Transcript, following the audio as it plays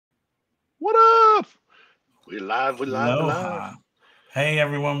What up? We live, we live, we live. Aloha. Hey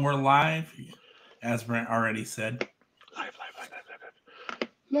everyone, we're live. As Brent already said. Live, live, live, live, live,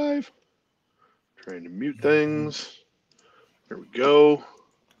 live. Live. Trying to mute things. There we go.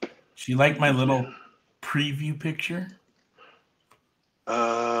 She liked my little preview picture.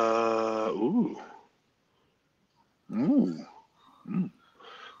 Ooh. Ooh.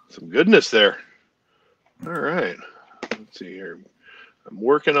 Some goodness there. All right. Let's see here. I'm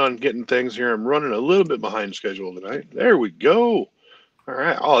working on getting things here. I'm running a little bit behind schedule tonight. There we go. All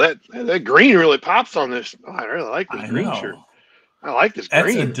right. Oh, that green really pops on this. Oh, I really like this I green shirt. know. I like this That's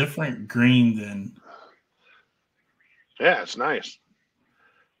a green. different green than. Yeah, it's nice.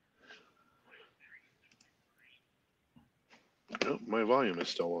 Oh, my volume is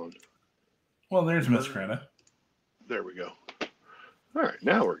still on. Well, there's Miss Greta. There we go. All right,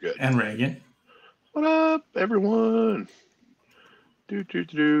 now we're good. And Reagan. What up, everyone? Do, do,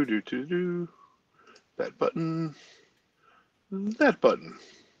 do, do, do, do. That button. That button.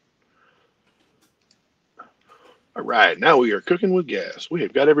 All right, now we are cooking with gas. We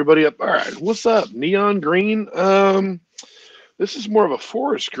have got everybody up. All right, what's up? Neon green. This is more of a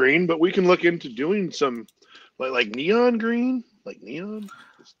forest green, but we can look into doing some like neon green, like neon.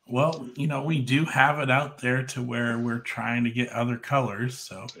 Well, we do have it out there to where we're trying to get other colors.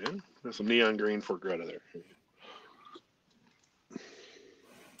 So yeah, there's some neon green for Greta there.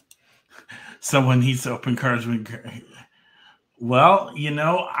 someone needs to open cars with. Well,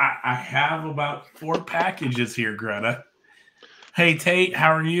 I have about 4 packages here, Greta. Hey, Tate,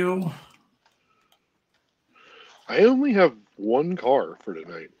 how are you? I only have one car for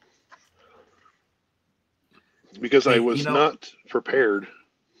tonight because I was not prepared.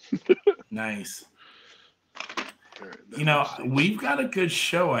 Nice. Right, we've got a good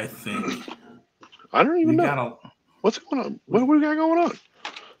show, I think. I don't even know. What's going on? What do we got going on?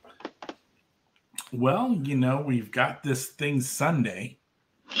 Well, we've got this thing Sunday.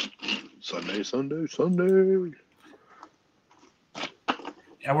 Sunday.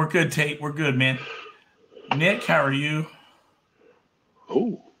 Yeah, we're good, Tate. We're good, man. Nick, how are you?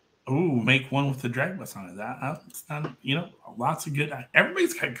 Oh, make one with the drag bus on it. That's not, lots of good.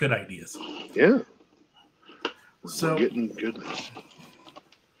 Everybody's got good ideas. Yeah. So we're getting goodness.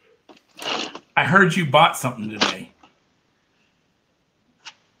 I heard you bought something today.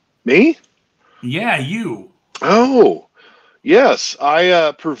 Me? Yeah, you. Oh, yes.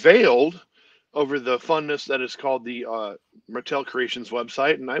 I prevailed over the funness that is called the Martell Creations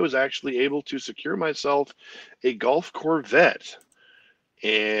website, and I was actually able to secure myself a Golf Corvette.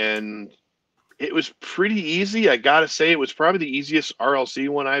 And it was pretty easy. I got to say, it was probably the easiest RLC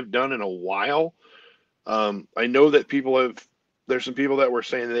one I've done in a while. I know that there's some people that were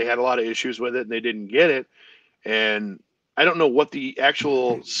saying that they had a lot of issues with it and they didn't get it. And I don't know what the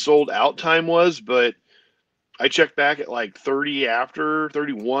actual sold out time was, but I checked back at like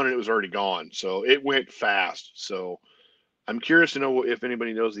 31 and it was already gone. So it went fast. So I'm curious to know if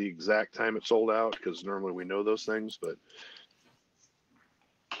anybody knows the exact time it sold out, because normally we know those things, but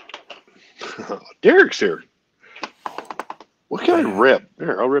Derek's here. What can I rip?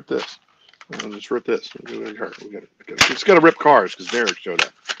 Here, I'll rip this. I'll just rip this. It's got to rip cars because Derek showed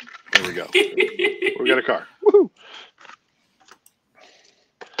up. There we go. We got a car. Woohoo!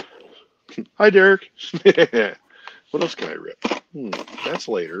 Hi, Derek. What else can I rip? That's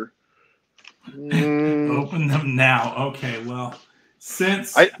later. Open them now. Okay, well,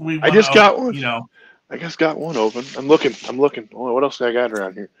 since I just got one. I just got one open. I'm looking. Oh, what else I got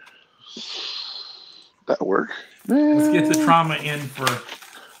around here? That'll work. Let's get the trauma in for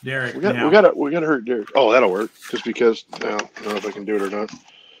Derek. We gotta hurt Derek. Oh, that'll work. Just because now, I don't know if I can do it or not.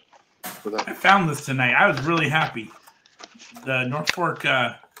 I found this tonight. I was really happy. The Norfolk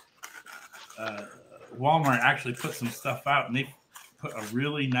Walmart actually put some stuff out, and they put a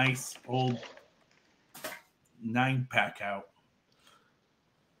really nice old 9-pack out.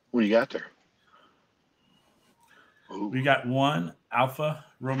 What do you got there? Ooh. We got one Alfa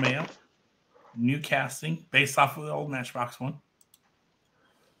Romeo, new casting, based off of the old Matchbox one.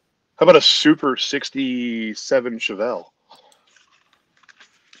 How about a Super 67 Chevelle?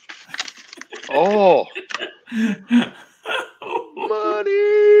 Oh. Money!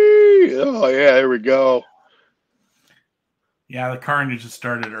 Oh, yeah, there we go. Yeah, the carnage just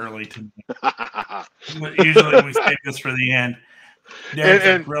started early tonight. Usually we save this for the end.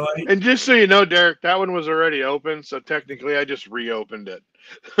 Derek, really? And just so you know, Derek, that one was already open, so technically I just reopened it.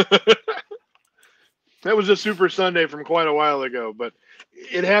 That was a Super Sunday from quite a while ago, but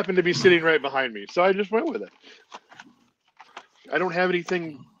it happened to be sitting right behind me, so I just went with it. I don't have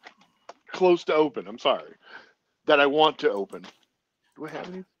anything close to open. I'm sorry. That I want to open. Do I have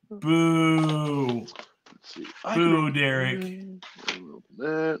any? Boo. Let's see. I can Boo, open Derek. open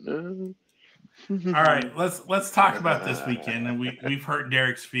that. All right, let's talk about this weekend, and we've hurt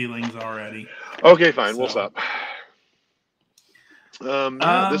Derek's feelings already. Okay, fine. We'll So, stop.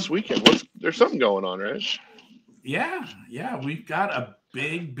 Yeah, this um, weekend. There's something going on, right? yeah, we've got a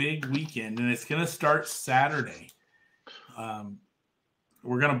big weekend, and it's gonna start Saturday. Um,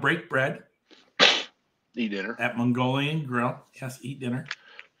 we're gonna break bread Eat dinner. at Mongolian Grill. Yes, eat dinner.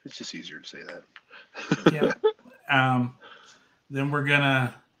 It's just easier to say that. Yeah. Then we're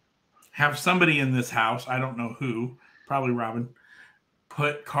gonna have somebody in this house. I don't know who. Probably Robin.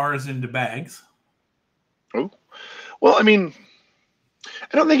 Put cars into bags. Oh, well, I mean,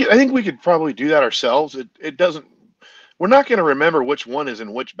 I don't think. I think we could probably do that ourselves. It doesn't. We're not going to remember which one is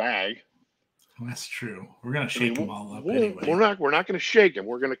in which bag. That's true. We're gonna I shake mean, them all up anyway. we're not going to shake them.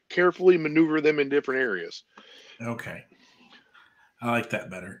 We're going to carefully maneuver them in different areas. Okay, I like that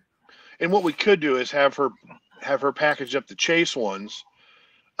better. And what we could do is have her package up the chase ones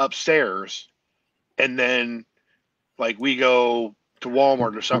upstairs, and then like we go to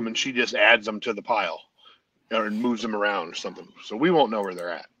Walmart or something, and she just adds them to the pile or moves them around or something. So we won't know where they're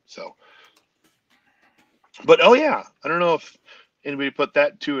at. So, but oh yeah, I don't know if anybody put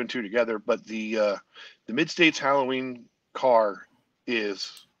that two and two together, but the Mid States Halloween car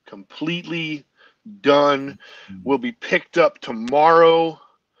is completely done. Will be picked up tomorrow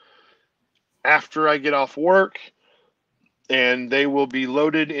after I get off work, and they will be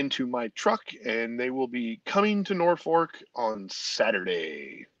loaded into my truck, and they will be coming to Norfolk on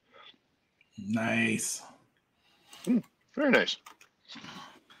Saturday. Nice. Very nice.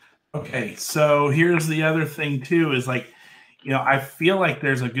 Okay, so here's the other thing too is like, I feel like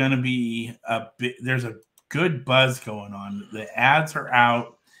there's going to be there's a good buzz going on. The ads are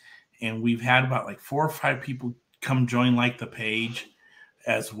out, and we've had about like 4 or 5 people come join like the page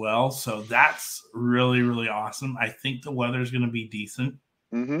as well. So that's really awesome. I think the weather's going to be decent.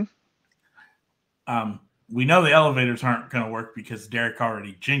 Mm-hmm. We know the elevators aren't going to work because Derek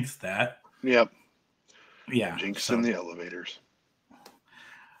already jinxed that. Yep. Yeah. Jinxing the elevators.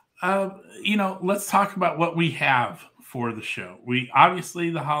 Let's talk about what we have for the show. We obviously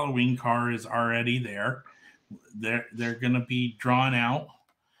the Halloween car is already there. They're going to be drawn out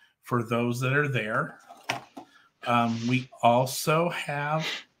for those that are there. We also have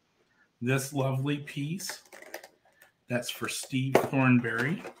this lovely piece that's for Steve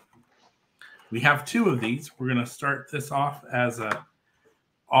Thornberry. We have 2 of these. We're going to start this off as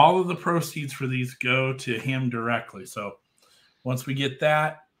all of the proceeds for these go to him directly. So once we get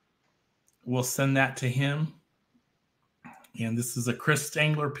that, we'll send that to him. And this is a Chris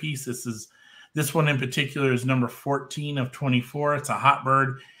Stangler piece. This one in particular is number 14 of 24. It's a hot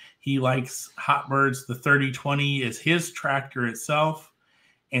bird. He likes hot birds. The 3020 is his tractor itself.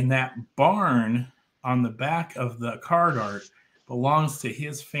 And that barn on the back of the card art belongs to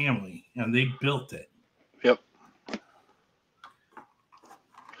his family, and they built it. Yep.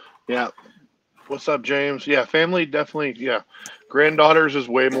 Yeah. What's up, James? Yeah, family definitely. Yeah, granddaughters is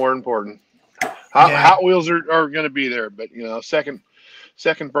way more important. Hot Wheels are going to be there, but second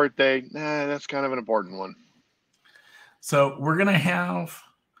birthday, that's kind of an important one. So we're going to have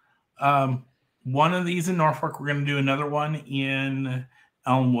one of these in Norfolk. We're going to do another one in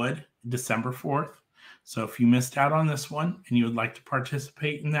Elmwood, December 4th. So if you missed out on this one and you would like to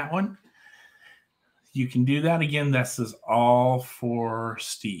participate in that one, you can do that. Again, this is all for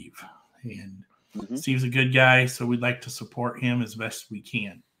Steve. And Steve's a good guy, so we'd like to support him as best we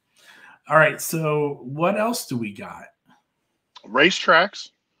can. All right, so what else do we got? Racetracks.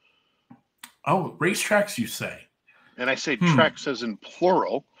 Oh, racetracks, you say? And I say tracks as in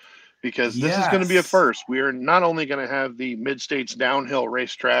plural, because this is going to be a first. We are not only going to have the Mid-States Downhill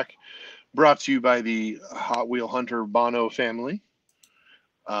Racetrack brought to you by the Hot Wheel Hunter Bono family.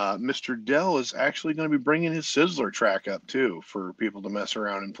 Mr. Dell is actually going to be bringing his Sizzler track up too for people to mess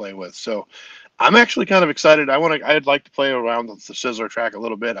around and play with. So I'm actually kind of excited. I'd like to play around with the Sizzler track a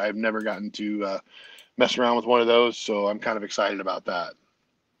little bit. I've never gotten to mess around with one of those, so I'm kind of excited about that.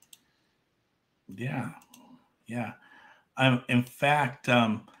 Yeah. In fact,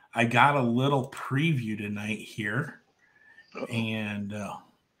 I got a little preview tonight here. Uh-oh. And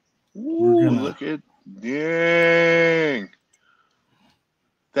we're gonna look at dang.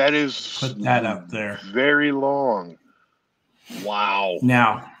 That is put that up there. Very long. Wow.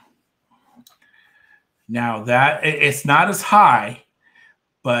 Now that it's not as high,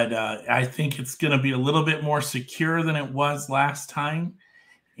 but I think it's going to be a little bit more secure than it was last time.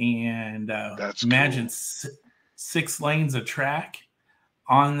 And that's imagine cool. 6 lanes of track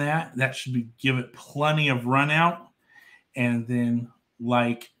on that. That should give it plenty of run out. And then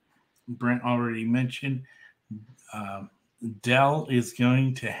like Brent already mentioned. Um, Dell is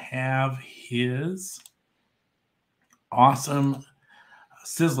going to have his awesome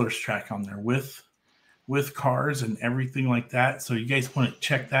Sizzlers track on there with cars and everything like that. So you guys want to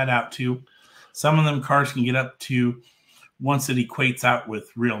check that out too. Some of them cars can get up to, once it equates out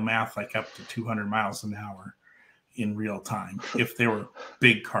with real math, like up to 200 miles an hour in real time if they were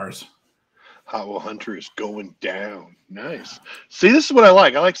big cars. Hot Wheel Hunter is going down. Nice. See, this is what I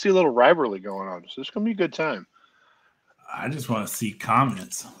like. I like to see a little rivalry going on. So this is going to be a good time. I just want to see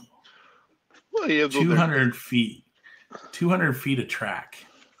comments. Well, yeah, 200 feet. 200 feet of track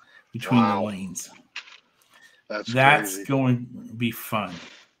between the lanes. That's crazy. Going to be fun.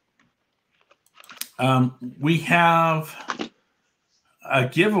 We have a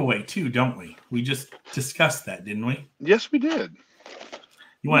giveaway too, don't we? We just discussed that, didn't we? Yes, we did.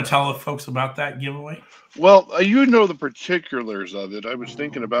 You want to tell the folks about that giveaway? Well, you know the particulars of it. I was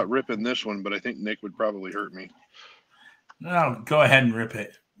thinking about ripping this one, but I think Nick would probably hurt me. No, go ahead and rip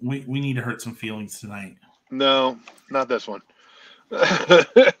it. We need to hurt some feelings tonight. No, not this one.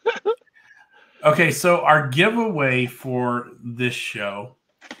 Okay, so our giveaway for this show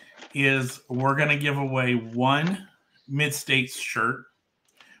is we're going to give away one Mid-States shirt,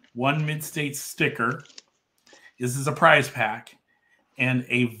 one Mid-States sticker. This is a prize pack, and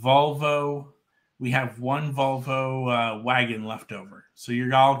a Volvo. We have one Volvo wagon left over. So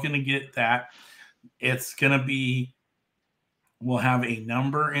you're all going to get that. It's going to be, we'll have a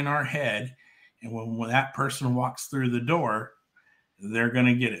number in our head, and when that person walks through the door, they're going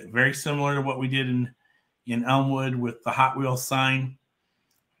to get it. Very similar to what we did in Elmwood with the Hot Wheels sign.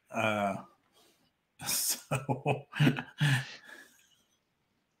 So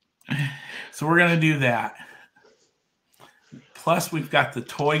we're going to do that. Plus, we've got the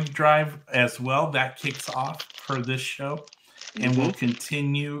toy drive as well. That kicks off for this show. And we'll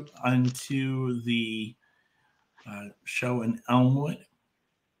continue unto the show in Elmwood.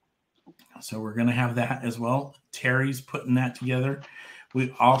 So we're going to have that as well. Terry's putting that together.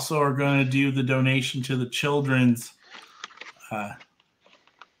 We also are going to do the donation to the children's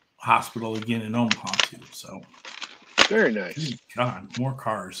hospital again in Omaha too. So very nice. God, more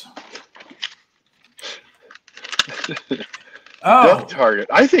cars. Duck target.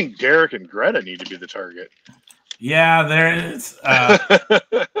 I think Derek and Greta need to be the target. Yeah, there it is.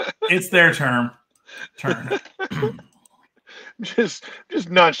 It's their turn. just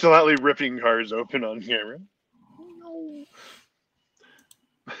nonchalantly ripping cars open on camera.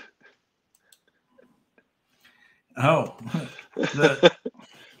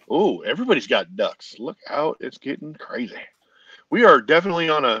 Oh, everybody's got ducks. Look out, it's getting crazy. We are definitely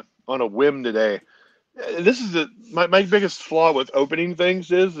on a whim today. This is my biggest flaw with opening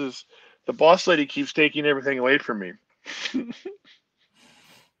things is the boss lady keeps taking everything away from me.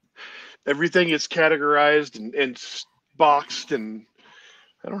 Everything is categorized and boxed, and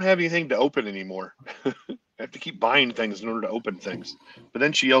I don't have anything to open anymore. I have to keep buying things in order to open things. But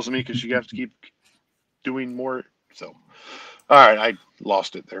then she yells at me because she has to keep doing more. So, all right, I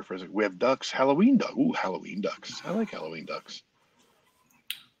lost it there for a second. We have ducks, Halloween duck. Ooh, Halloween ducks. I like Halloween ducks.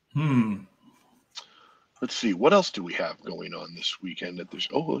 Let's see. What else do we have going on this weekend? That there's.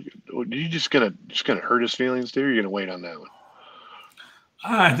 Oh, are you just gonna hurt his feelings there? Or are you gonna wait on that one?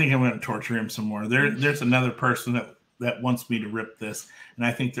 I think I'm going to torture him some more. There's another person that wants me to rip this, and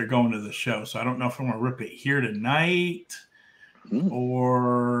I think they're going to the show. So I don't know if I'm going to rip it here tonight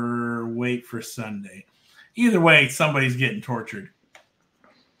or wait for Sunday. Either way, somebody's getting tortured.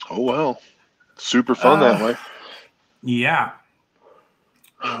 Oh, well. Super fun that way. Yeah.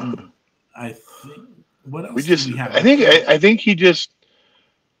 I think. What else do we have? I think he just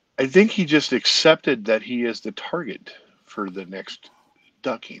accepted that he is the target for the next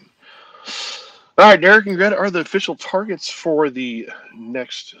ducking. All right, Derek and Greta are the official targets for the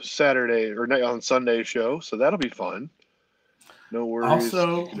next Saturday or on Sunday show, so that'll be fun. No worries.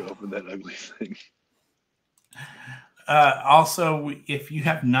 Also, you can open that ugly thing. Also, if you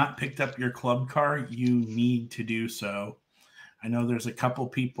have not picked up your club car, you need to do so. I know there's a couple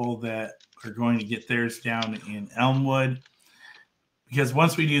people that are going to get theirs down in Elmwood, because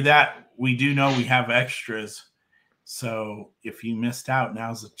once we do that, we do know we have extras. So if you missed out,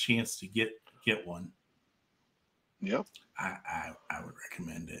 now's a chance to get one. Yep. I would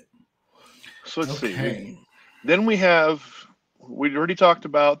recommend it. So let's see. Then we already talked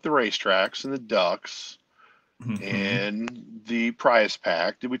about the racetracks and the ducks and the prize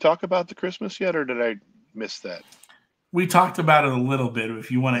pack. Did we talk about the Christmas yet, or did I miss that? We talked about it a little bit. If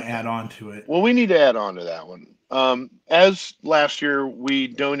you want to add on to it. Well, we need to add on to that one. As last year, we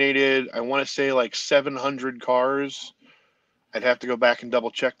donated, I want to say like 700 cars I'd have to go back and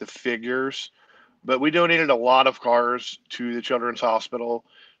double check the figures, but we donated a lot of cars to the Children's Hospital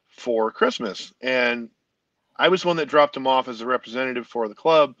for Christmas. And I was one that dropped them off as a representative for the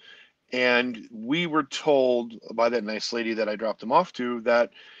club. And we were told by that nice lady that I dropped them off to that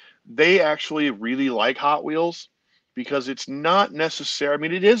they actually really like Hot Wheels because it's not necessary. I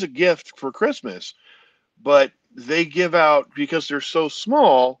mean, it is a gift for Christmas, but they give out, because they're so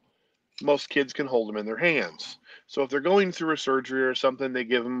small, most kids can hold them in their hands. So if they're going through a surgery or something, they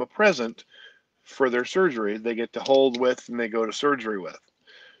give them a present for their surgery they get to hold with and they go to surgery with.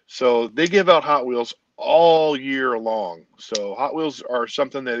 So they give out Hot Wheels all year long. So Hot Wheels are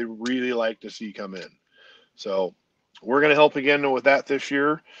something that they really like to see come in. So we're going to help again with that this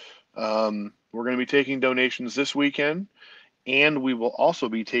year. We're going to be taking donations this weekend, and we will also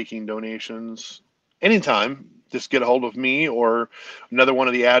be taking donations anytime. Just get a hold of me or another one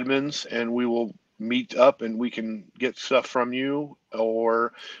of the admins, and we will meet up and we can get stuff from you.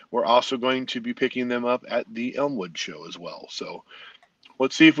 Or we're also going to be picking them up at the Elmwood show as well. So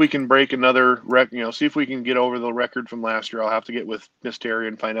let's see if we can break another see if we can get over the record from last year. I'll have to get with Miss Terry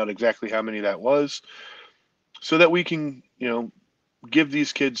and find out exactly how many that was, so that we can, give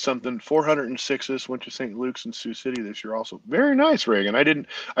these kids something. 406 this went to St. Luke's in Sioux City this year also. Very nice, Reagan.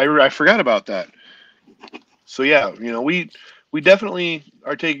 I forgot about that. So yeah, we definitely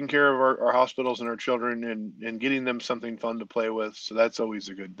are taking care of our hospitals and our children, and getting them something fun to play with. So that's always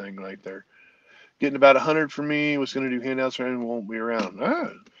a good thing right there. Getting about 100 for me. Was going to do handouts for anyone who won't be around.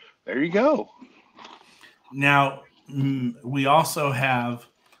 There you go. Now, we also have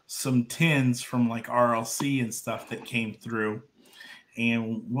some tins from like RLC and stuff that came through,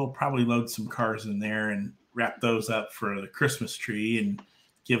 and we'll probably load some cars in there and wrap those up for the Christmas tree and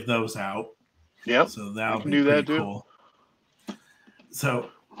give those out. Yep. So that'll be pretty cool. So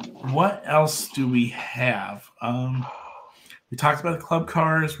what else do we have? We talked about the club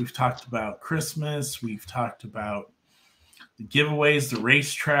cars. We've talked about Christmas. We've talked about the giveaways, the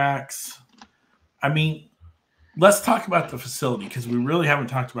racetracks. I mean, let's talk about the facility, because we really haven't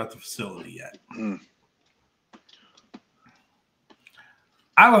talked about the facility yet.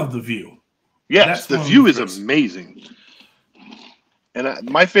 I love the view. Yes, the view is amazing. And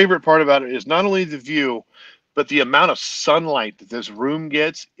my favorite part about it is not only the view, but the amount of sunlight that this room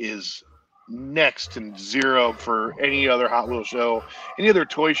gets is next to zero for any other Hot Wheels show, any other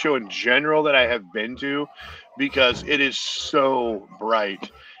toy show in general that I have been to, because it is so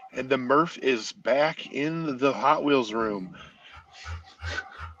bright. And the Murph is back in the Hot Wheels room.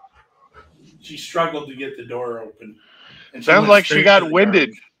 She struggled to get the door open. Sounds like she got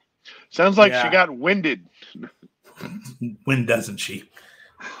winded. Sounds like she got winded. When doesn't she?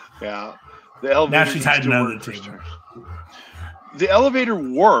 Yeah. The elevator, now she's hiding under the table. The elevator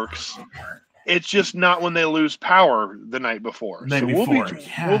works. It's just not when they lose power the night before.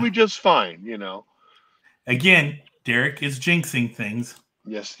 We'll be just fine, Again, Derek is jinxing things.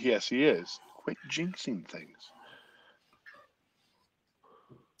 Yes, he is. Quit jinxing things.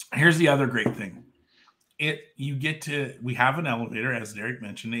 Here's the other great thing. We have an elevator, as Derek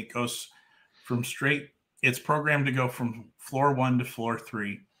mentioned. It goes from it's programmed to go from floor 1 to floor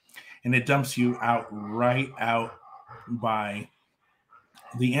 3, and it dumps you right out by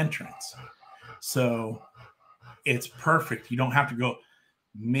the entrance. So it's perfect. You don't have to go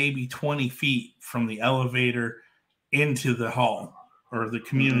maybe 20 feet from the elevator into the hall or the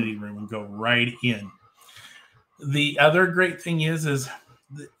community room and go right in. The other great thing is it's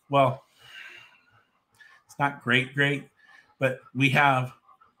not great, but we have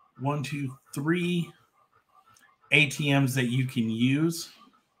 1, 2, 3 ATMs that you can use.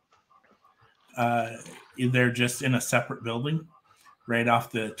 They're just in a separate building right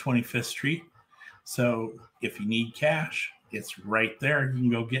off the 25th Street. So if you need cash, it's right there. You can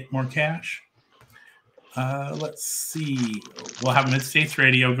go get more cash. Let's see. We'll have Mid-States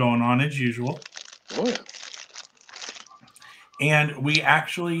Radio going on as usual. Oh, yeah. And we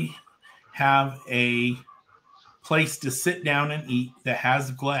actually have a place to sit down and eat that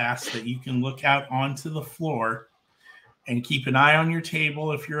has glass that you can look out onto the floor and keep an eye on your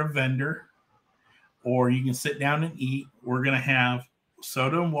table if you're a vendor, or you can sit down and eat. We're going to have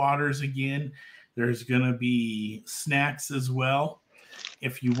soda and waters again. There's going to be snacks as well.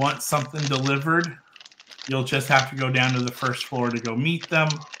 If you want something delivered, you'll just have to go down to the first floor to go meet them.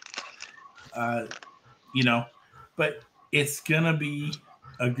 But it's going to be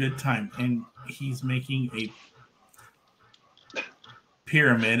a good time. And he's making a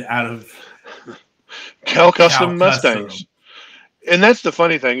pyramid out of Cal Custom Mustangs. And that's the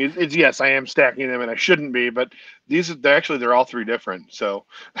funny thing. It's yes, I am stacking them, and I shouldn't be, but they're all 3 different. So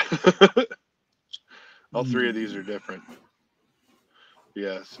all 3 of these are different.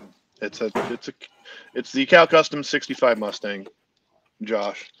 Yes, it's the Cal Custom 65 Mustang,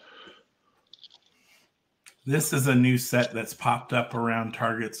 Josh. This is a new set that's popped up around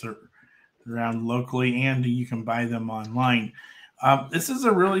Targets or around locally, and you can buy them online. This is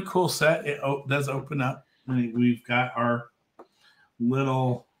a really cool set. It does open up. We've got our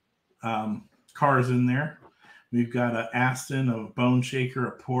little cars in there. We've got an Aston, a Bone Shaker,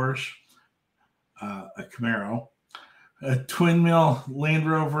 a Porsche, a Camaro, a twin mill Land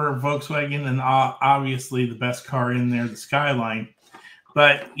Rover, Volkswagen, and obviously the best car in there, the Skyline.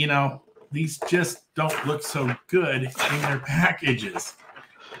 But, these just don't look so good in their packages.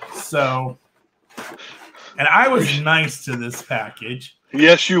 So, and I was nice to this package.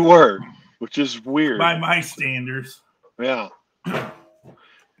 Yes, you were, which is weird. By my standards. Yeah.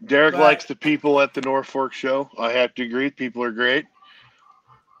 Derek likes the people at the Norfolk show. I have to agree. People are great.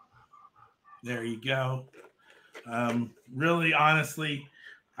 There you go. Really, honestly,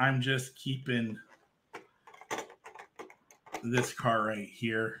 I'm just keeping this car right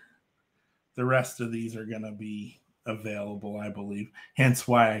here. The rest of these are going to be available, I believe. Hence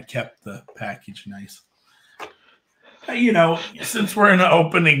why I kept the package nice. Since we're in an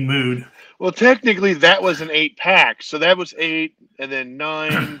opening mood. Well, technically, that was an 8-pack. So that was 8, and then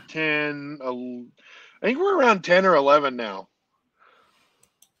 9, 10, 11. I think we're around 10 or 11 now.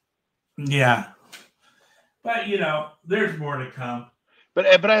 Yeah. But, there's more to come. But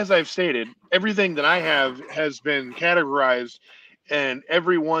as I've stated, everything that I have has been categorized, and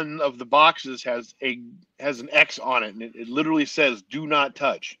every one of the boxes has an X on it, and it literally says "Do not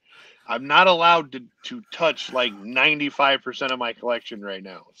touch." I'm not allowed to touch like 95% of my collection right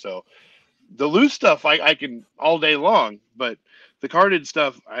now. So the loose stuff I can all day long, but the carded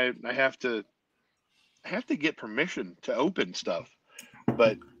stuff I have to get permission to open stuff.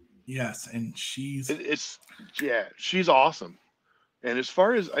 But yes, and she's awesome. And as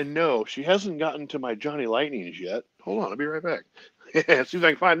far as I know, she hasn't gotten to my Johnny Lightnings yet. Hold on, I'll be right back. See if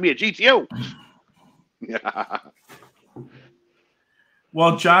I can find me a GTO.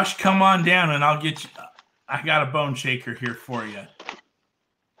 Well, Josh, come on down and I'll get you. I got a Bone Shaker here for you.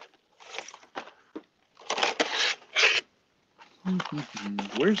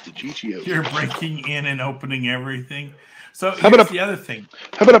 Where's the GTO? You're breaking in and opening everything. So here's the other thing.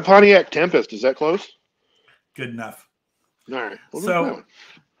 How about a Pontiac Tempest? Is that close? Good enough. All right. So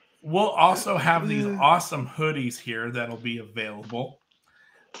we'll also have these awesome hoodies here that'll be available.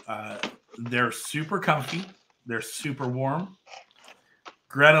 They're super comfy. They're super warm.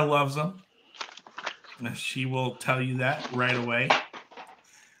 Greta loves them. And she will tell you that right away.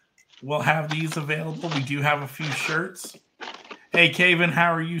 We'll have these available. We do have a few shirts. Hey, Kevin,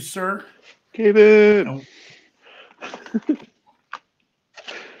 how are you, sir? Kevin.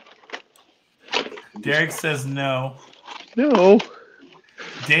 Derek says no. No.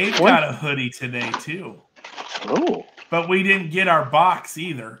 Dave got a hoodie today, too. Oh. But we didn't get our box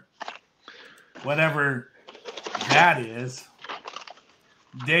either. Whatever that is.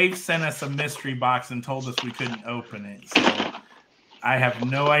 Dave sent us a mystery box and told us we couldn't open it. So I have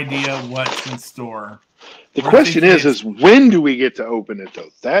no idea what's in store. The question is when do we get to open it, though?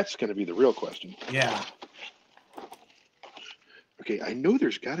 That's going to be the real question. Yeah. Okay, I know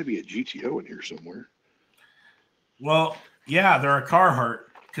there's got to be a GTO in here somewhere. Well, yeah, they're a Carhartt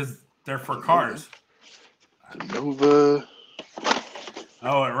because they're for cars. Nova.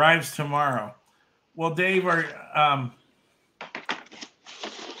 Oh, it arrives tomorrow. Well, Dave,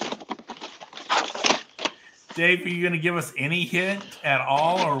 Dave, are you going to give us any hint at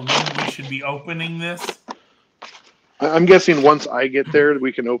all or when we should be opening this? I'm guessing once I get there,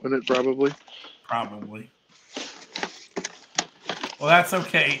 we can open it probably. Probably. Well, that's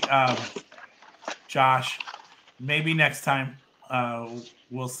okay, Josh. Maybe next time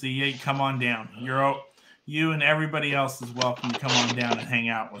we'll see you. Come on down. You and everybody else is welcome to come on down and hang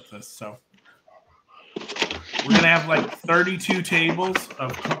out with us. So we're going to have like 32 tables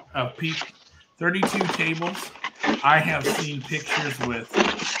of people. 32 tables. I have seen pictures with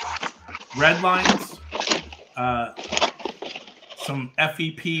red lines, some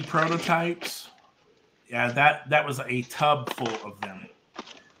FEP prototypes. Yeah, that was a tub full of them.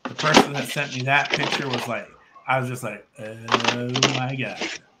 The person that sent me that picture was like, I was just like, oh my God.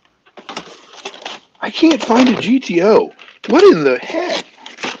 I can't find a GTO. What in the heck?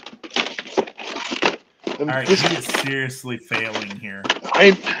 All right, he is seriously failing here.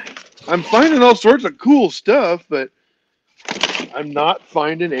 I'm finding all sorts of cool stuff, but I'm not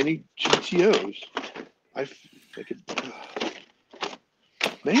finding any GTOs. I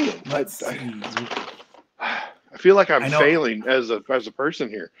feel like I'm failing as a person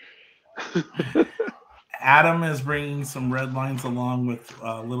here. Adam is bringing some red lines along with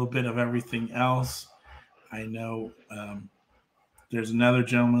a little bit of everything else. I know there's another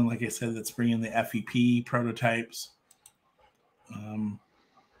gentleman, like I said, that's bringing the FEP prototypes. I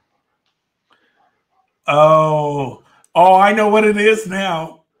know what it is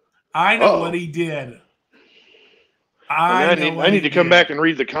now. I know what he did. I need to come back and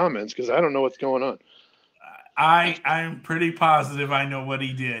read the comments because I don't know what's going on. I'm pretty positive I know what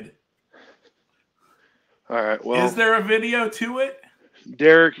he did. All right. Well, is there a video to it?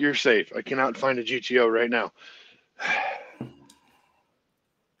 Derek, you're safe. I cannot find a GTO right now.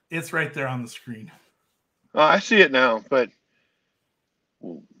 It's right there on the screen. I see it now, but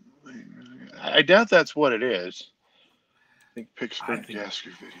I doubt that's what it is. I think Pittsburgh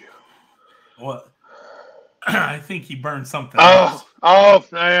gasket video. Well, I think he burned something else.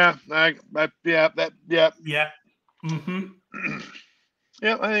 Yeah. Yeah. Mm-hmm.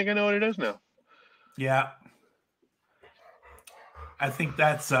 Yeah, I think I know what it is now. Yeah. I think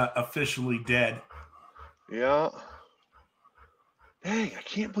that's officially dead. Yeah. Dang, I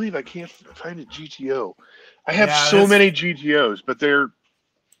can't believe I can't find a GTO. I have so many GTOs, but they're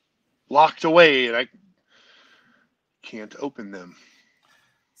locked away and I can't open them.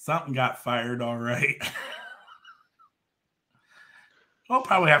 Something got fired, all right. We'll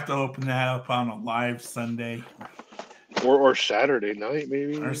probably have to open that up on a live Sunday. Or Saturday night,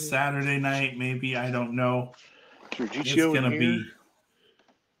 maybe. Or Saturday night, maybe. I don't know. Is there GTO it's going to be.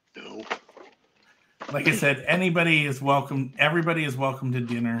 No. Like I said, anybody is welcome. Everybody is welcome to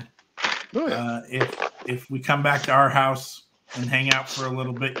dinner. Oh, yeah. If we come back to our house and hang out for a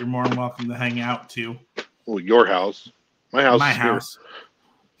little bit, you're more than welcome to hang out too. Well, your house. My house. My house.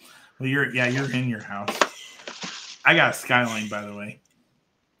 Well, you're in your house. I got a Skyline, by the way.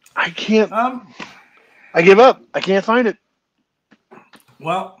 I can't. I give up. I can't find it.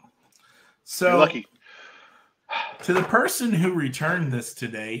 Well, so you're lucky. To the person who returned this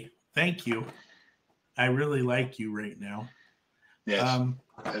today, thank you. I really like you right now. Yes,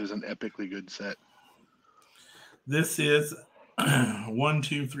 that is an epically good set. This is 1,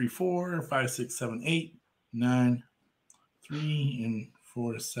 2, 3, 4, 5, 6, 7, 8, 9, 3, and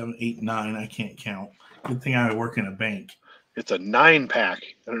 4, 7, 8, 9. I can't count. Good thing I work in a bank. It's a 9-pack.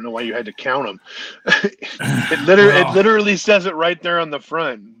 I don't know why you had to count them. It literally says it right there on the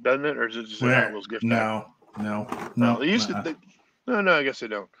front, doesn't it? Or is it just an Atwell's gift pack? No. They used to. No, I guess they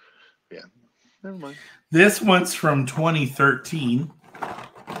don't. Yeah, never mind. This one's from 2013,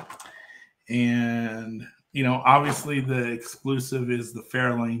 and obviously the exclusive is the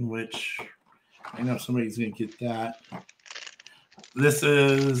Fairlane, which I know somebody's going to get that. This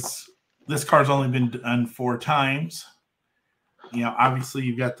car's only been done 4 times. Obviously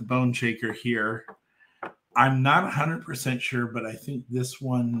you've got the bone shaker here. I'm not 100% sure, but I think this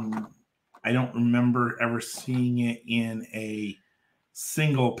one, I don't remember ever seeing it in a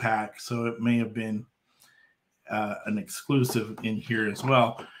single pack, so it may have been an exclusive in here as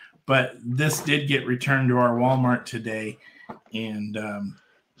well. But this did get returned to our Walmart today, and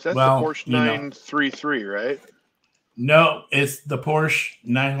that's the Porsche 933, right? No, it's the Porsche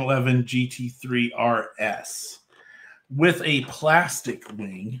 911 GT3 RS with a plastic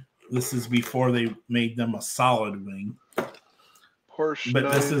wing. This is before they made them a solid wing. Porsche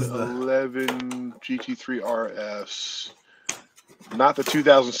 911 GT3 RS. Not the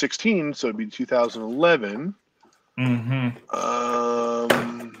 2016, so it'd be 2011. Mm-hmm.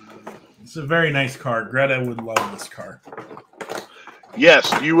 It's a very nice car. Greta would love this car.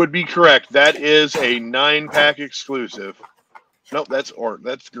 Yes, you would be correct. That is a 9-pack exclusive. Nope, that's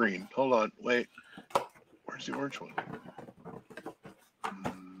green. Hold on, wait. Where's the orange one?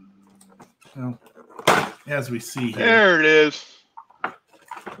 Well, as we see here. There it is.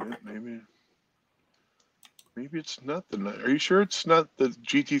 Maybe it's not the. Are you sure it's not the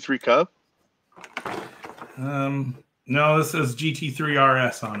GT3 Cup? No, this says GT3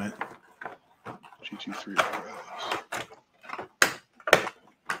 RS on it. GT3 RS.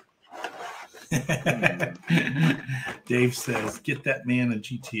 Dave says, "Get that man a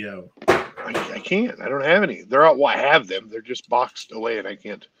GTO." I can't. I don't have any. They're out. Well, I have them. They're just boxed away, and I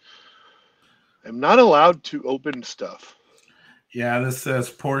can't. I'm not allowed to open stuff. Yeah, this says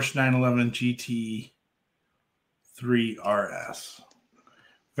Porsche 911 GT3 RS.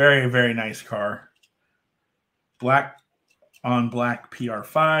 Very, very nice car. Black on black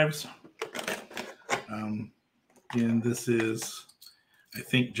PR5s. And this is, I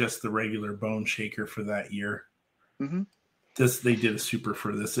think, just the regular bone shaker for that year. Mm-hmm. They did a super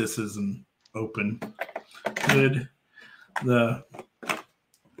for this. This is an open hood. The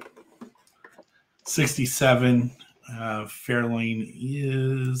 67 Fairlane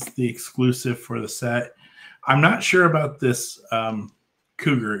is the exclusive for the set. I'm not sure about this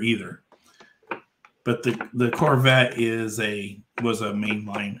Cougar either, but the Corvette was a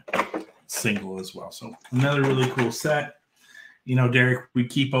mainline single as well. So another really cool set. You know, Derek, we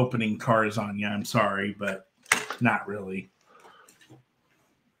keep opening cars on you. I'm sorry, but not really.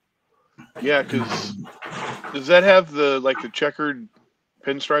 Yeah, because does that have the checkered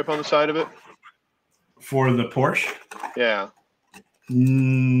pinstripe on the side of it? For the Porsche? Yeah.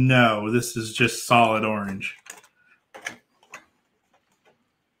 No, this is just solid orange.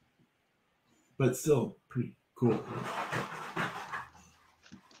 But still pretty cool.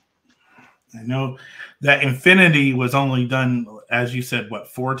 I know that Infinity was only done, as you said, what,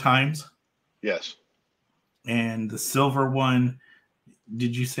 4 times? Yes. And the silver one,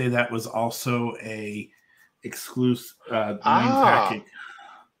 did you say that was also a exclusive package?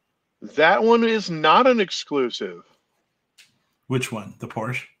 That one is not an exclusive. Which one? The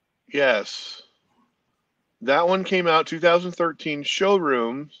Porsche? Yes. That one came out 2013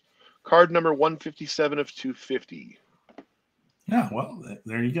 showrooms, card number 157 of 250. Yeah, well,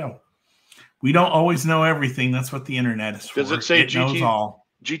 there you go. We don't always know everything. That's what the internet is for. Does it say knows all.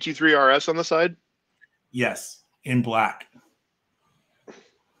 GT3 RS on the side? Yes, in black.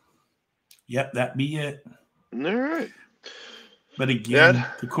 Yep, that be it. All right. But again,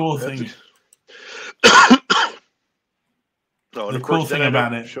 the cool thing. Oh, the cool thing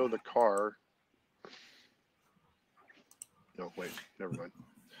about it. Show the car. No, wait, never mind.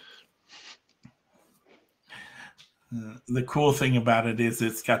 The cool thing about it is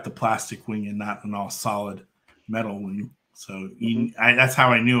it's got the plastic wing and not an all solid metal wing. So that's how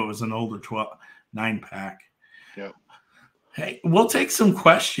I knew it was an older 9-pack. Yeah. Hey, we'll take some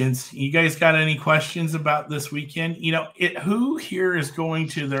questions. You guys got any questions about this weekend? You know, who here is going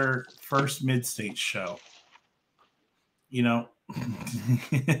to their first mid-state show? You know.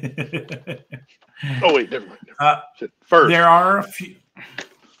 Oh wait, never mind. First, there are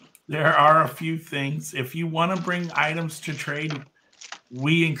a few things. If you want to bring items to trade,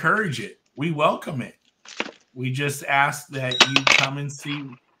 we encourage it. We welcome it. We just ask that you come and see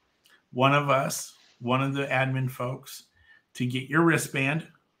one of us, one of the admin folks, to get your wristband,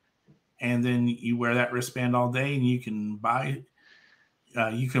 and then you wear that wristband all day, and you can buy.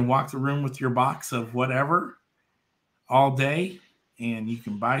 You can walk the room with your box of whatever all day, and you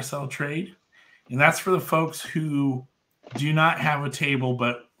can buy, sell, trade. And that's for the folks who do not have a table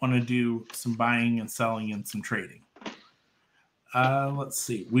but want to do some buying and selling and some trading. Let's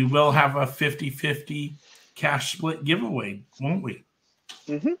see. We will have a 50-50 cash split giveaway, won't we?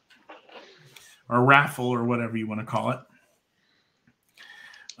 Mm-hmm. Or raffle or whatever you want to call it.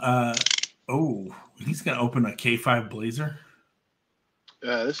 He's going to open a K5 Blazer.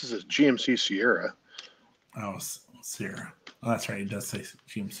 This is a GMC Sierra. Oh, Sierra. Oh, that's right. It does say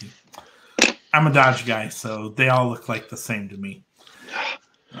GMC. I'm a Dodge guy, so they all look like the same to me.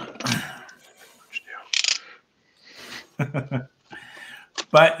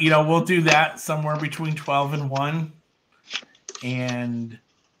 But, you know, we'll do that somewhere between 12 and 1. And,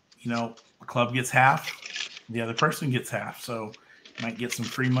 you know, the club gets half. The other person gets half. So you might get some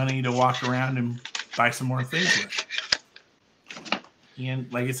free money to walk around and buy some more things with.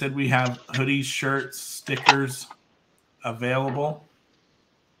 And like I said, we have hoodies, shirts, stickers available.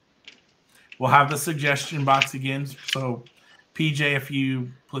 We'll have the suggestion box again. So, PJ, if you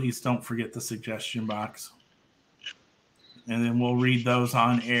please don't forget the suggestion box. And then we'll read those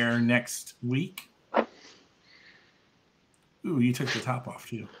on air next week. Ooh, you took the top off,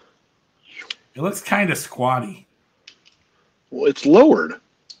 too. It looks kind of squatty. Well, it's lowered.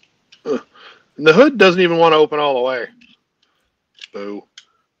 And the hood doesn't even want to open all the way. Boo.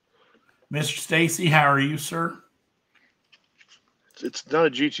 Mr. Stacy, how are you, sir? It's not a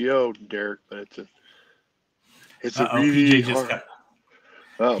GTO, Derek, but it's a PJ really just hard.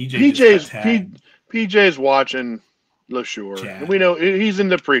 got PJ's watching LeSure. We know he's in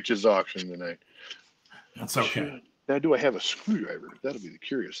the Preach's auction tonight. That's okay. Now, do I have a screwdriver? That'll be the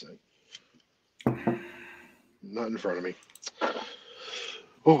curious thing. Not in front of me.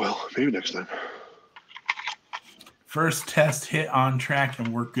 Oh, well, maybe next time. First test hit on track,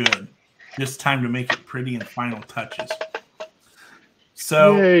 and we're good. Just time to make it pretty and final touches.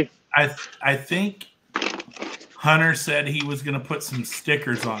 So yay. I think Hunter said he was going to put some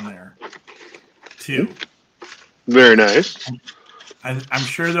stickers on there, too. Very nice. I'm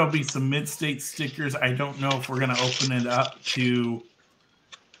sure there'll be some mid-state stickers. I don't know if we're going to open it up to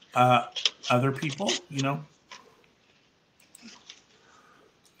other people, you know.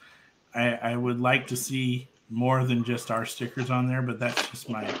 I would like to see more than just our stickers on there, but that's just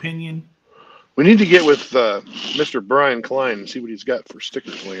my opinion. We need to get with Mr. Brian Klein and see what he's got for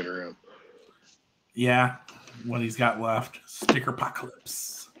stickers laying around. Yeah, what he's got left. Sticker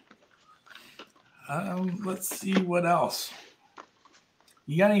apocalypse. Let's see what else.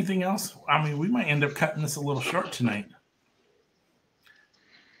 You got anything else? I mean, we might end up cutting this a little short tonight.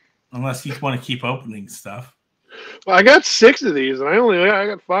 Unless you want to keep opening stuff. Well, I got 6 of these, and I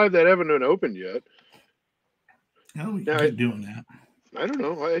got 5 that haven't been opened yet. No, we can keep doing that. I don't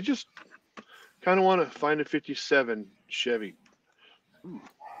know. I just kind of want to find a 57 Chevy. Ooh.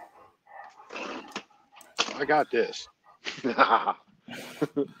 I got this. I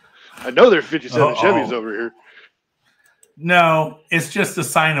know there's 57 Chevys over here. No, it's just a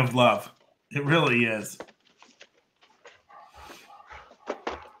sign of love. It really is.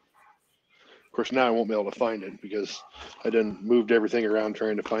 Of course, now I won't be able to find it because I done moved everything around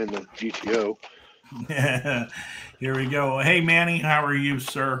trying to find the GTO. Here we go. Hey, Manny, how are you,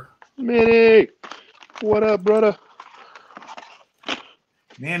 sir? Manny, what up, brother?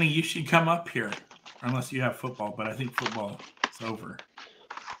 Manny, you should come up here, unless you have football, but I think football is over.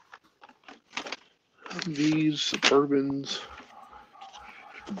 These Suburbans.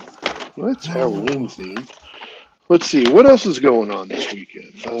 Well, that's Halloween themed. Let's see, what else is going on this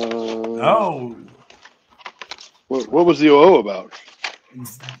weekend? What was the OO about?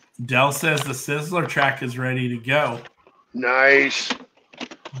 Dell says the Sizzler track is ready to go. Nice.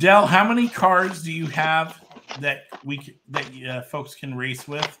 Dell, how many cars do you have that folks can race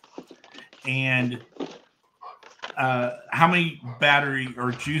with? And how many battery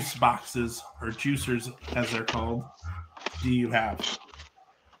or juice boxes or juicers, as they're called, do you have?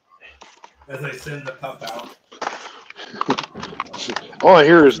 As I send the pup out. All I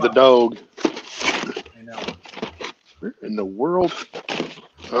hear is the dog. I know. Where in the world?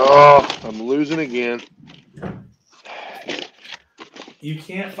 Oh, I'm losing again. You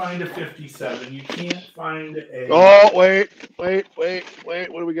can't find a 57. You can't find a... Oh, wait. What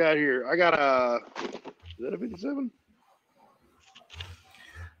do we got here? I got a... Is that a 57?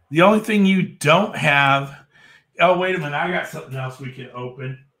 The only thing you don't have... Oh, wait a minute. I got something else we can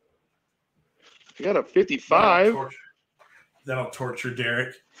open. I got a 55. That'll torture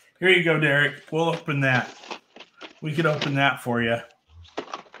Derek. Here you go, Derek. We'll open that. We could open that for you.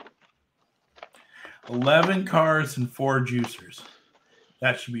 11 cars and 4 juicers.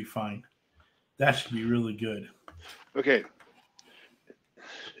 That should be fine. That should be really good. Okay.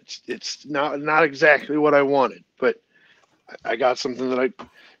 It's not exactly what I wanted, but I got something that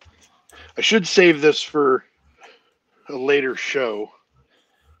I should save this for a later show.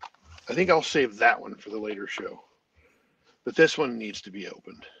 I think I'll save that one for the later show. But this one needs to be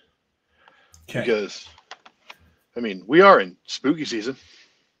opened. Okay. Because, I mean, we are in spooky season.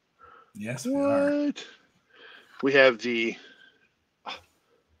 Yes, we are. We have the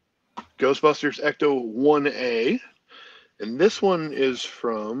Ghostbusters Ecto 1A. And this one is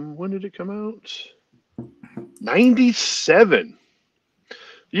from, when did it come out? 97.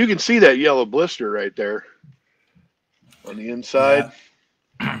 You can see that yellow blister right there on the inside.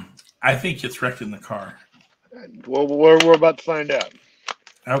 Yeah. I think it's wrecked in the car. Well, we're about to find out.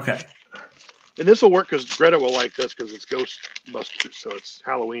 Okay. And this will work because Greta will like this because it's Ghostbusters, so it's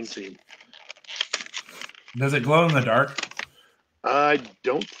Halloween themed. Does it glow in the dark? I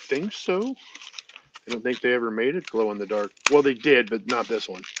don't think so. I don't think they ever made it glow in the dark. Well, they did, but not this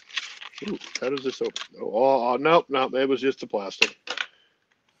one. Ooh, how does this open? Oh, nope. It was just the plastic.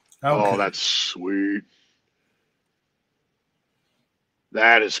 Okay. Oh, that's sweet.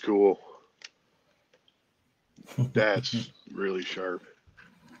 That is cool. That's really sharp.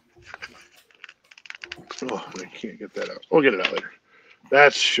 Oh, I can't get that out. We'll get it out later.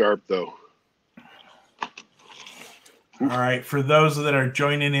 That's sharp, though. All right. For those that are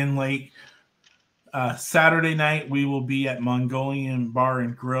joining in late, Saturday night, we will be at Mongolian Bar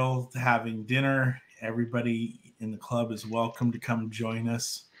and Grill having dinner. Everybody in the club is welcome to come join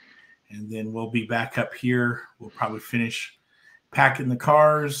us. And then we'll be back up here. We'll probably finish packing the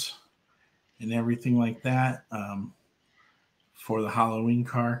cars and everything like that for the Halloween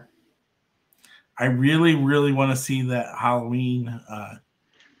car. I really, really want to see that Halloween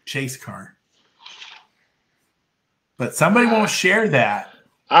chase car. But somebody won't share that.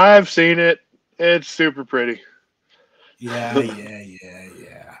 I've seen it. It's super pretty. Yeah.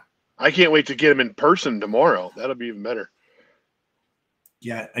 I can't wait to get him in person tomorrow. That'll be even better.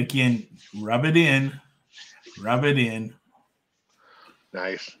 Yeah, again, rub it in.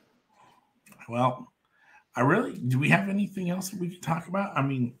 Nice. Well, do we have anything else that we can talk about? I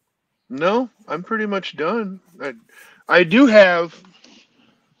mean, no, I'm pretty much done. I do have,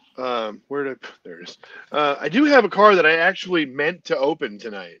 there it is. I do have a car that I actually meant to open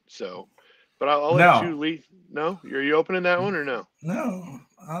tonight. So, but I'll let you leave. No, are you opening that one or no? No.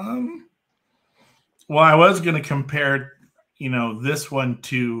 Well, I was going to compare, this one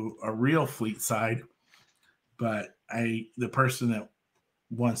to a real Fleet side, but the person that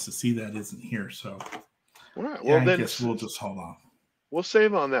wants to see that isn't here. So, All right. yeah, Well, I then guess we'll just hold on. we'll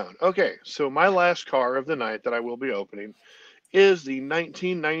save on that one. Okay. So my last car of the night that I will be opening is the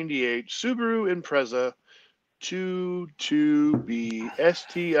 1998 Subaru Impreza 22B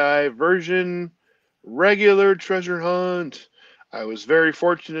STI version regular treasure hunt. I was very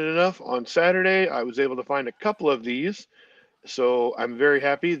fortunate enough on Saturday. I was able to find a couple of these. So I'm very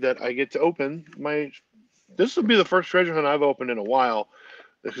happy that I get to open my. This will be the first treasure hunt I've opened in a while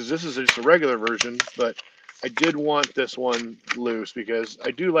because this is just a regular version, but I did want this one loose because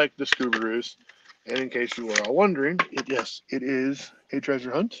I do like the Subarus. And in case you were all wondering, yes, it is a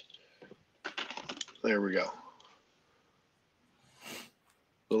treasure hunt. There we go.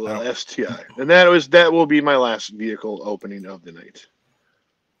 The little STI. And that will be my last vehicle opening of the night.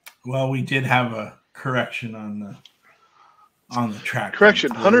 Well, we did have a correction on the track.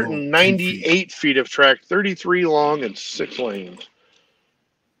 Correction, 198 feet of track, 33 long and 6 lanes.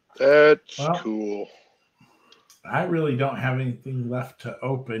 That's cool. I really don't have anything left to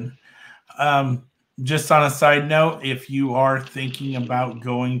open. Just on a side note, if you are thinking about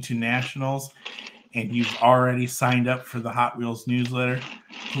going to Nationals and you've already signed up for the Hot Wheels newsletter,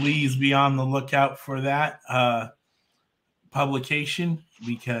 please be on the lookout for that publication,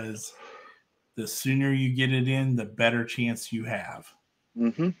 because the sooner you get it in, the better chance you have.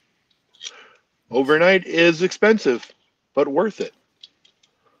 Mm-hmm. Overnight is expensive, but worth it.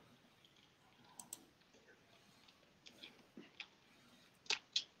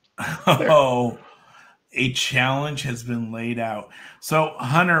 Oh, a challenge has been laid out. So,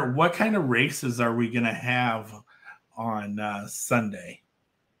 Hunter, what kind of races are we going to have on Sunday?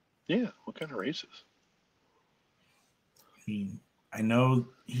 Yeah, what kind of races? I mean, I know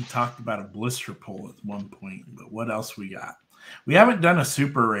he talked about a blister pull at one point, but what else we got? We haven't done a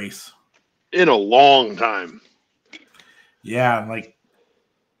super race in a long time. Yeah, like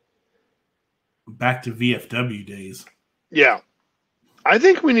back to VFW days. Yeah. I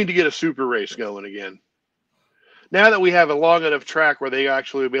think we need to get a super race going again. Now that we have a long enough track where they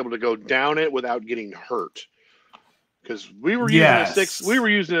actually will be able to go down it without getting hurt. Because we were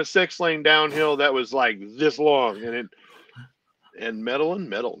using a 6-lane downhill that was like this long, and metal,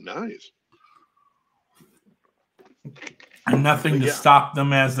 nice. And nothing to stop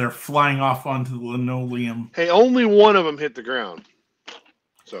them as they're flying off onto the linoleum. Hey, only one of them hit the ground.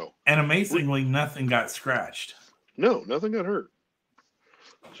 And amazingly, nothing got scratched. No, nothing got hurt.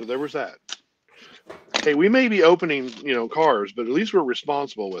 So there was that. Hey, we may be opening, cars, but at least we're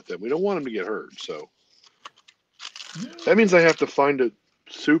responsible with them. We don't want them to get hurt. So that means I have to find a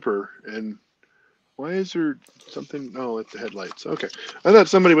super. And why is there something? Oh, it's the headlights. Okay. I thought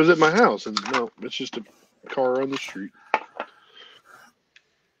somebody was at my house, and no, it's just a car on the street.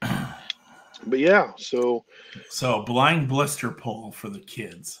 But yeah, so blind blister pull for the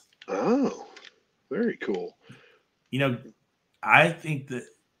kids. Oh, very cool. I think that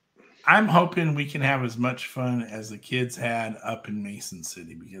I'm hoping we can have as much fun as the kids had up in Mason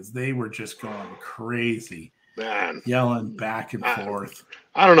City, because they were just going crazy, yelling back and forth.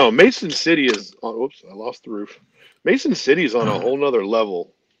 I don't know. Mason City is. Oh, oops, I lost the roof. Mason City is on a whole nother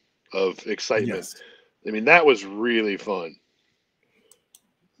level of excitement. Yes. I mean, that was really fun.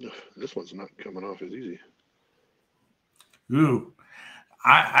 This one's not coming off as easy. Ooh,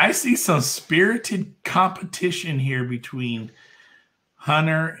 I see some spirited competition here between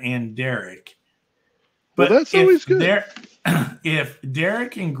Hunter and Derek. But that's always good. If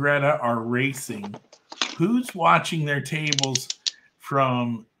Derek and Greta are racing, who's watching their tables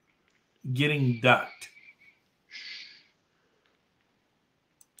from getting ducked?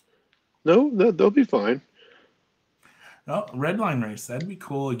 No, they'll be fine. Oh, red line race. That'd be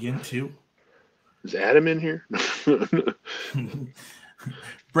cool again, too. Is Adam in here?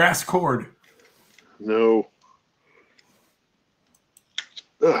 Brass cord. No.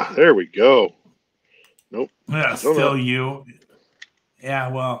 There we go. Nope. Yeah, still you. Yeah,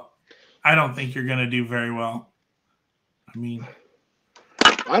 well, I don't think you're going to do very well. I mean,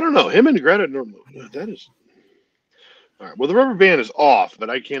 I don't know. Him and Greta, that is. All right. Well, the rubber band is off, but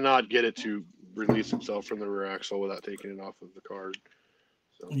I cannot get it to release itself from the rear axle without taking it off of the card.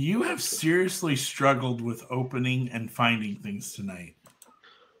 So, you have seriously struggled with opening and finding things tonight.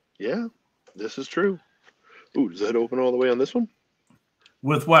 Yeah, this is true. Ooh, does that open all the way on this one?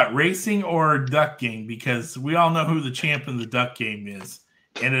 With what, racing or duck game? Because we all know who the champ in the duck game is,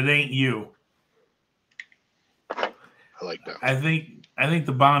 and it ain't you. I like that. I think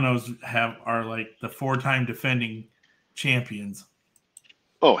the Bonos are like the 4-time defending champions.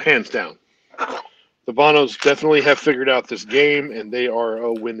 Oh, hands down. The Bonos definitely have figured out this game, and they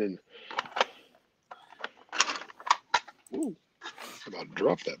are winning. Ooh, I'm about to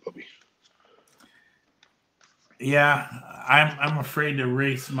drop that puppy. Yeah, I'm afraid to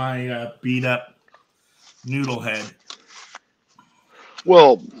race my beat up noodle head.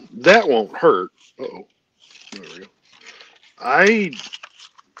 Well, that won't hurt. Uh-oh. There we go.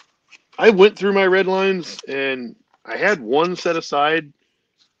 I went through my red lines, and I had one set aside,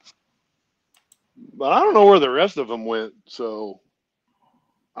 but I don't know where the rest of them went, so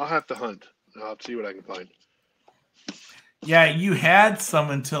I'll have to hunt. I'll have to see what I can find. Yeah, you had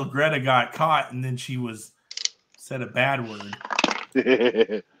some until Greta got caught, and then she said a bad word.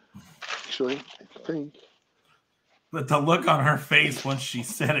 Actually, I think. But the look on her face once she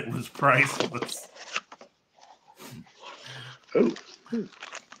said it was priceless. Oh,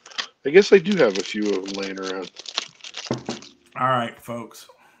 I guess I do have a few of them laying around. All right, folks.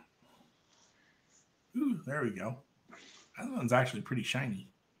 Ooh, there we go. That one's actually pretty shiny.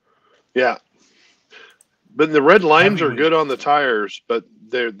 Yeah, but the red lines are Heavyweight. good on the tires, but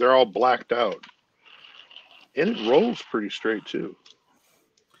they're all blacked out, and it rolls pretty straight too.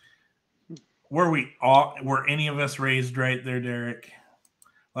 Were any of us raised right there, Derek?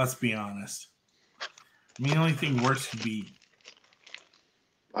 Let's be honest. I mean, the only thing worse could be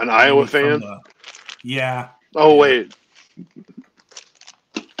An Iowa fan? Yeah. Oh, yeah. wait.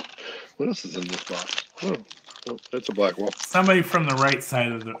 What else is in this box? Oh, that's a black wall. Somebody from the right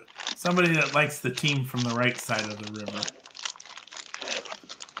side of somebody that likes the team from the right side of the river.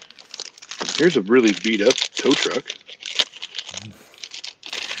 Here's a really beat up tow truck.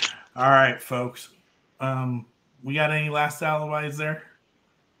 All right, folks. We got any last alibis there?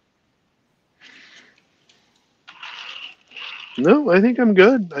 No, I think I'm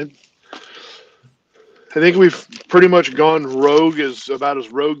good. I think we've pretty much gone rogue about as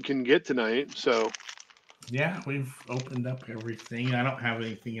rogue can get tonight. So yeah, we've opened up everything. I don't have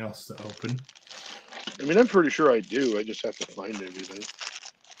anything else to open. I mean, I'm pretty sure I do. I just have to find everything.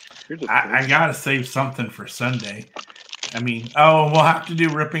 I gotta save something for Sunday. I mean, we'll have to do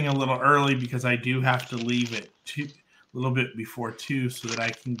ripping a little early because I do have to leave at a little bit before 2 so that I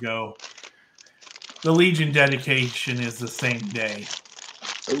can go. The Legion dedication is the same day.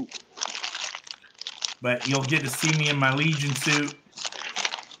 Oh. But you'll get to see me in my Legion suit,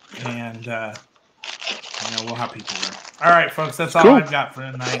 and we'll have people there. All right, folks, that's all I've got for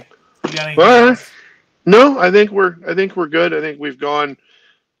tonight. You got anything else? No, I think we're good. I think we've gone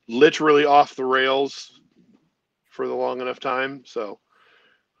literally off the rails for the long enough time. So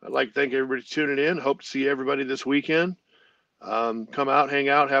I'd like to thank everybody tuning in. Hope to see everybody this weekend. Come out, hang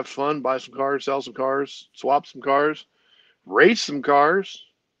out, have fun, buy some cars, sell some cars, swap some cars, race some cars,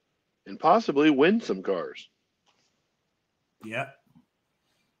 and possibly win some cars. Yep.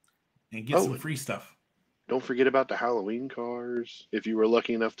 And get some free stuff. Don't forget about the Halloween cars. If you were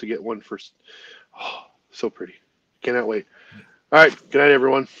lucky enough to get one first. Oh, so pretty. Cannot wait. All right. Good night,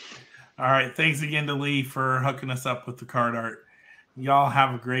 everyone. All right. Thanks again to Lee for hooking us up with the card art. Y'all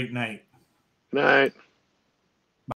have a great night. Good night.